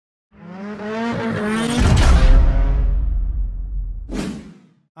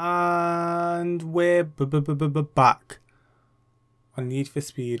we're back on Need for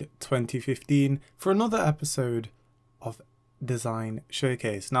Speed 2015 for another episode of Design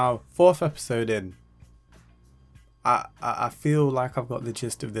Showcase. Now, 4th episode in. I feel like I've got the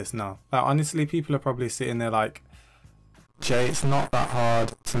gist of this now. Like, honestly, people are probably sitting there like, Jay, it's not that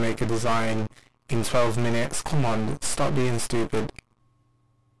hard to make a design in 12 minutes. Come on, stop being stupid.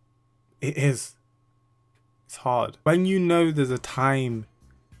 It is. It's hard. When you know there's a time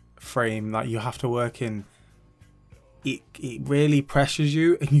frame that you have to work in, it really pressures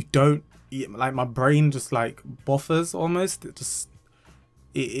you, and you don't, like, my brain just like buffers almost.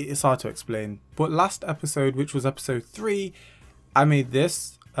 It's hard to explain. But last episode, which was episode 3, I made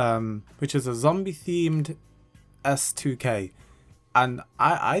this, which is a zombie themed S2K, and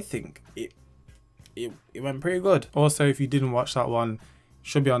I think it went pretty good. Also, if you didn't watch that one,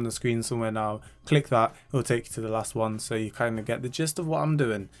 should be on the screen somewhere now. Click that, it'll take you to the last one, so you kind of get the gist of what I'm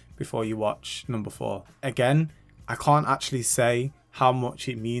doing before you watch number 4. Again, I can't actually say how much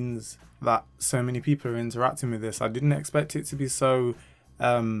it means that so many people are interacting with this. I didn't expect it to be so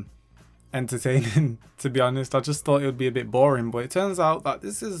entertaining, to be honest. I just thought it would be a bit boring, but it turns out that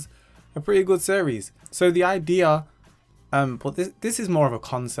this is a pretty good series. So the idea, but this is more of a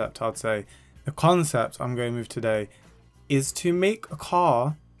concept, I'd say. The concept I'm going with today is to make a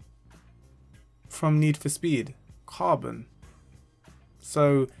car from Need for Speed Carbon.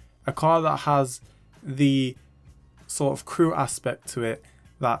 So a car that has the sort of crew aspect to it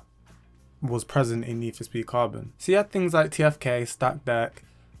that was present in Need for Speed Carbon. So you had things like TFK, Stack Deck,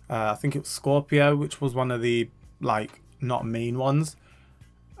 I think it was Scorpio, which was one of the, like, not main ones.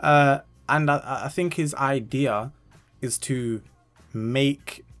 And I think his idea is to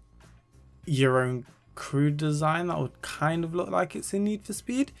make your own crew design that would kind of look like it's in Need for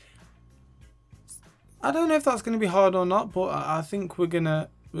Speed. I don't know if that's going to be hard or not, but I think we're gonna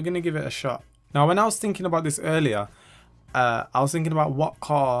give it a shot. Now, when I was thinking about this earlier, I was thinking about what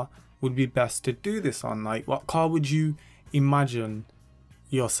car would be best to do this on. Like, what car would you imagine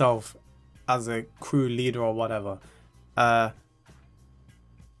yourself as a crew leader or whatever? And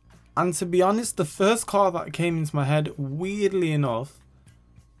to be honest, the first car that came into my head, weirdly enough,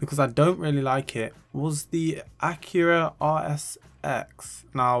 because I don't really like it, was the Acura RSX.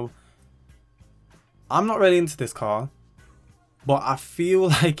 Now, I'm not really into this car, but I feel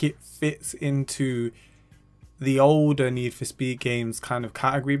like it fits into the older Need for Speed games kind of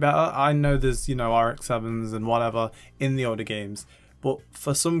category better. I know there's, you know, RX-7s and whatever in the older games, but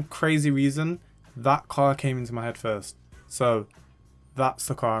for some crazy reason, that car came into my head first. So that's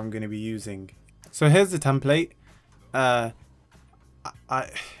the car I'm going to be using. So here's the template. I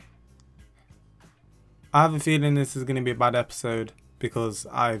have a feeling this is going to be a bad episode because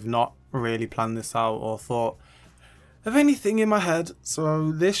I've not really planned this out or thought of anything in my head.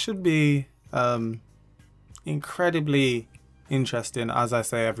 So this should be incredibly interesting, as I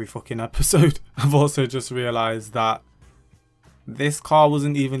say every fucking episode. I've also just realised that this car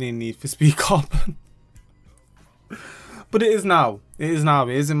wasn't even in Need for Speed Carbon. But it is now. It is now.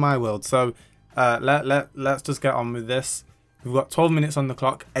 It is in my world. So let's just get on with this. We've got 12 minutes on the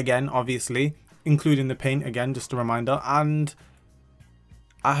clock, again, obviously, including the paint, again, just a reminder. And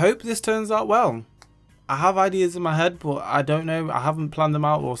I hope this turns out well. I have ideas in my head, but I don't know. I haven't planned them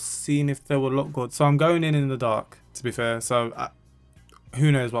out or seen if they will look good. So I'm going in the dark, to be fair. So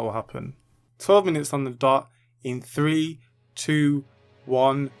who knows what will happen. 12 minutes on the dot in 3, 2,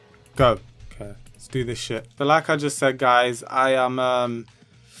 1, go. Okay, let's do this shit. But like I just said, guys, I am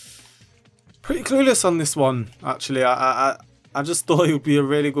pretty clueless on this one, actually. I just thought it would be a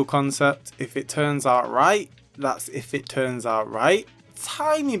really good concept. If it turns out right, that's if it turns out right.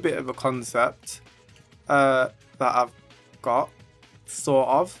 Tiny bit of a concept that I've got, sort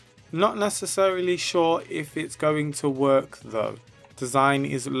of. Not necessarily sure if it's going to work though. Design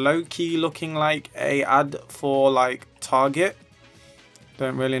is low-key looking like a ad for like Target.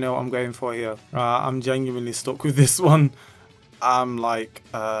 Don't really know what I'm going for here. I'm genuinely stuck with this one. I'm like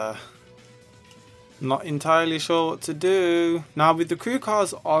not entirely sure what to do. Now, with the crew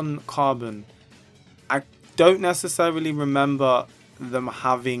cars on Carbon, I don't necessarily remember them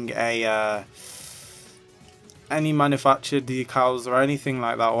having a any manufactured decals or anything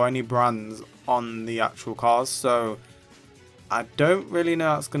like that, or any brands on the actual cars, so I don't really know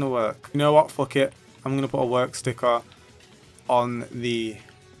how it's gonna work. You know what, fuck it, I'm gonna put a work sticker on the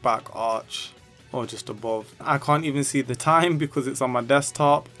back arch or just above. I can't even see the time because it's on my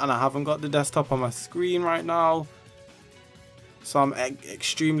desktop and I haven't got the desktop on my screen right now, so I'm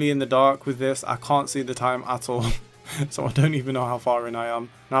extremely in the dark with this. I can't see the time at all. So I don't even know how far in I am.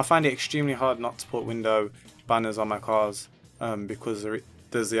 Now, I find it extremely hard not to put window banners on my cars because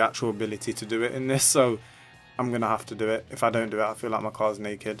there's the actual ability to do it in this, so I'm gonna have to do it. If I don't do it, I feel like my car's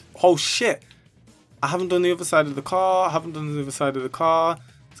naked. Oh shit! I haven't done the other side of the car.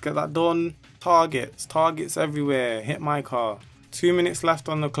 Let's get that done. Targets everywhere. Hit my car. 2 minutes left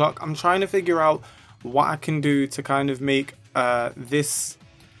on the clock. I'm trying to figure out what I can do to kind of make this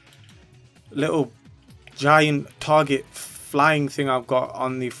little giant target flying thing I've got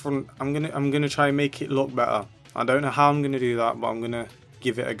on the front. I'm gonna try and make it look better. I don't know how I'm gonna do that, but I'm gonna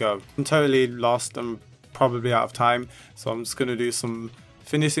give it a go. I'm totally lost. I'm probably out of time, so I'm just gonna do some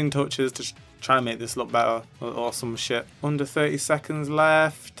finishing touches to try and make this look better or some shit. Under 30 seconds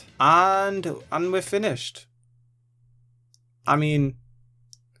left, and we're finished. I mean,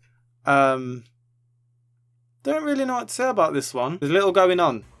 don't really know what to say about this one. There's little going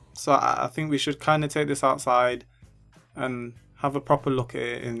on, so I think we should kind of take this outside and have a proper look at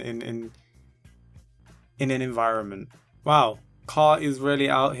it in an environment. Wow, car is really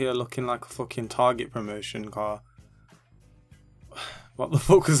out here looking like a fucking Target promotion car. What the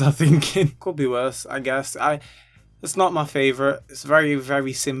fuck was I thinking? Could be worse, I guess. It's not my favourite. It's very,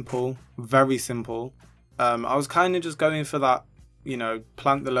 very simple. Very simple. I was kind of just going for that, you know,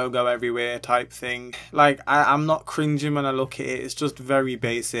 plant the logo everywhere type thing. Like, I'm not cringing when I look at it. It's just very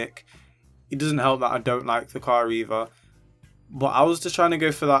basic. It doesn't help that I don't like the car either. But I was just trying to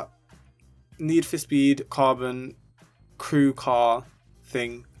go for that Need for Speed carbon crew car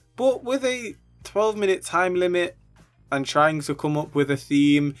thing. But with a 12-minute time limit and trying to come up with a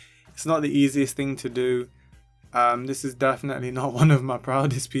theme, it's not the easiest thing to do. This is definitely not one of my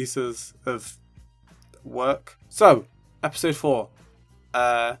proudest pieces of work. So, episode 4.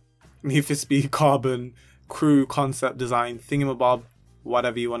 Need for Speed carbon crew concept design thingamabob,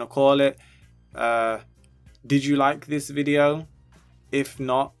 whatever you want to call it. Did you like this video? If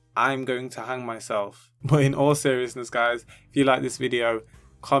not, I'm going to hang myself. But in all seriousness, guys, if you like this video,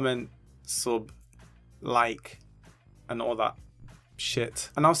 comment, sub, like, and all that shit.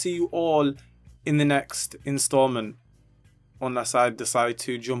 And I'll see you all in the next installment, unless I decide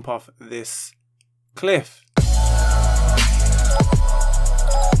to jump off this cliff.